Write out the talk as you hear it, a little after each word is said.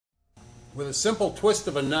With a simple twist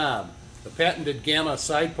of a knob, the patented GAMA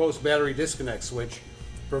side post battery disconnect switch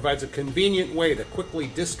provides a convenient way to quickly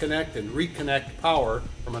disconnect and reconnect power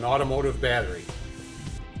from an automotive battery.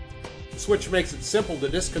 The switch makes it simple to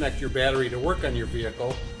disconnect your battery to work on your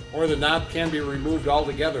vehicle, or the knob can be removed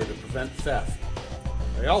altogether to prevent theft.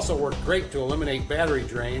 They also work great to eliminate battery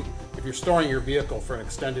drain if you're storing your vehicle for an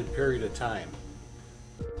extended period of time.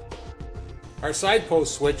 Our side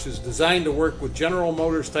post switch is designed to work with General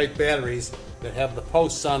Motors type batteries that have the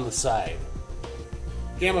posts on the side.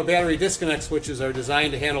 GAMA battery disconnect switches are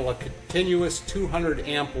designed to handle a continuous 200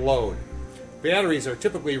 amp load. Batteries are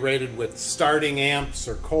typically rated with starting amps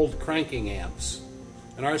or cold cranking amps,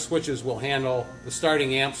 and our switches will handle the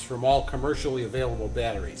starting amps from all commercially available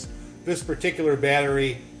batteries. This particular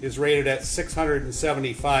battery is rated at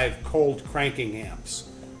 675 cold cranking amps.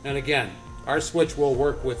 And again, our switch will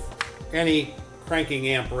work with any cranking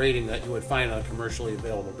amp rating that you would find on a commercially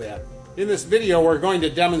available battery. In this video, we're going to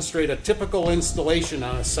demonstrate a typical installation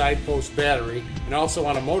on a side post battery and also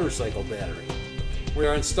on a motorcycle battery. We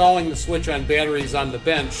are installing the switch on batteries on the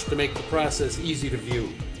bench to make the process easy to view.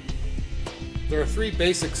 There are three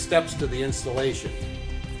basic steps to the installation.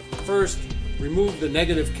 First, remove the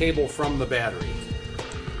negative cable from the battery.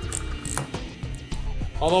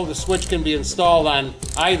 Although the switch can be installed on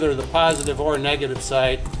either the positive or negative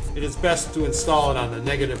side, it is best to install it on the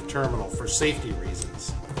negative terminal for safety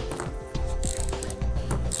reasons.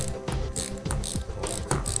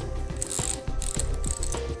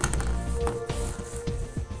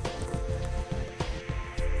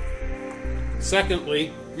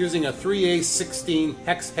 Secondly, using a 3/16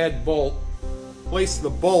 hex head bolt, place the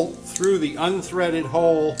bolt through the unthreaded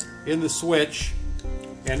hole in the switch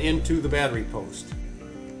and into the battery post.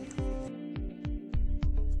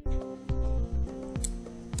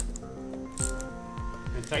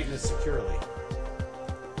 And tighten it securely.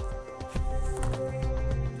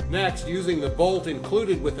 Next, using the bolt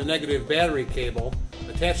included with the negative battery cable,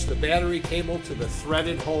 attach the battery cable to the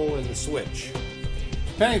threaded hole in the switch.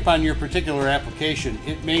 Depending upon your particular application,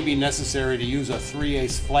 it may be necessary to use a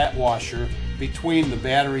 3/8 flat washer between the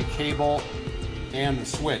battery cable and the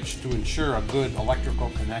switch to ensure a good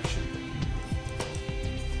electrical connection.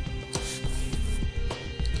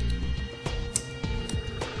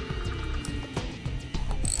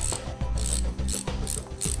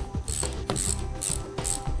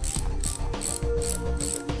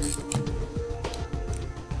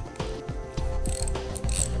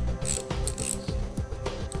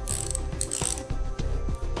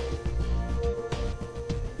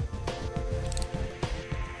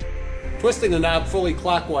 Twisting the knob fully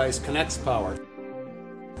clockwise connects power.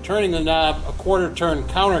 Turning the knob a quarter turn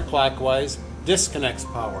counterclockwise disconnects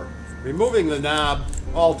power. Removing the knob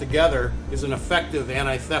altogether is an effective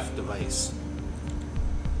anti-theft device.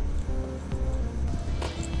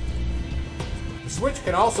 The switch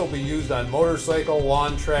can also be used on motorcycle,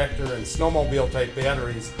 lawn tractor, and snowmobile type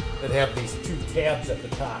batteries that have these two tabs at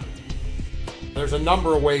the top. There's a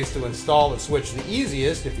number of ways to install the switch. The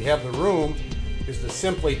easiest, if you have the room, is to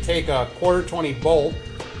simply take a 1/4 bolt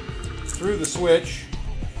through the switch.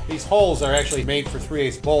 These holes are actually made for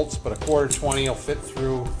 3/8 bolts, but a 1/4 will fit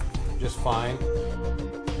through just fine.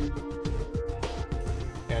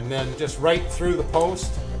 And then just right through the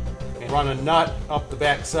post and run a nut up the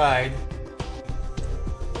back side.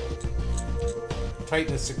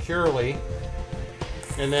 Tighten it securely,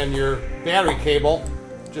 and then your battery cable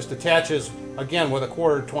just attaches again with a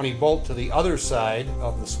 1/4 bolt to the other side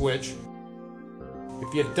of the switch.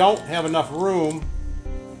 If you don't have enough room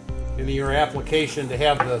in your application to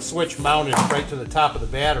have the switch mounted right to the top of the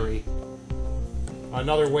battery,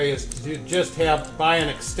 another way is to just buy an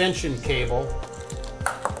extension cable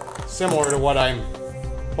similar to what I'm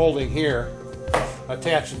holding here.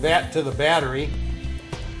 Attach that to the battery.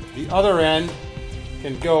 The other end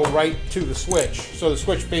can go right to the switch, so the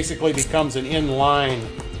switch basically becomes an inline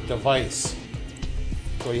device.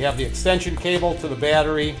 So you have the extension cable to the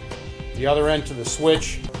battery, the other end to the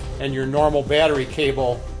switch, and your normal battery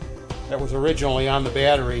cable that was originally on the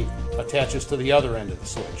battery attaches to the other end of the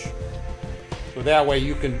switch. So that way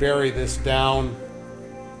you can bury this down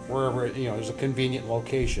wherever there's a convenient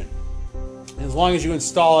location. As long as you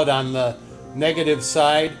install it on the negative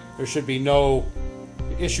side, there should be no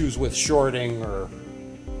issues with shorting or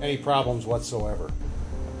any problems whatsoever.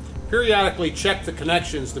 Periodically check the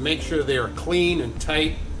connections to make sure they are clean and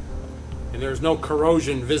tight and there's no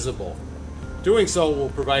corrosion visible. Doing so will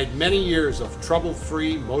provide many years of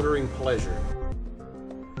trouble-free motoring pleasure.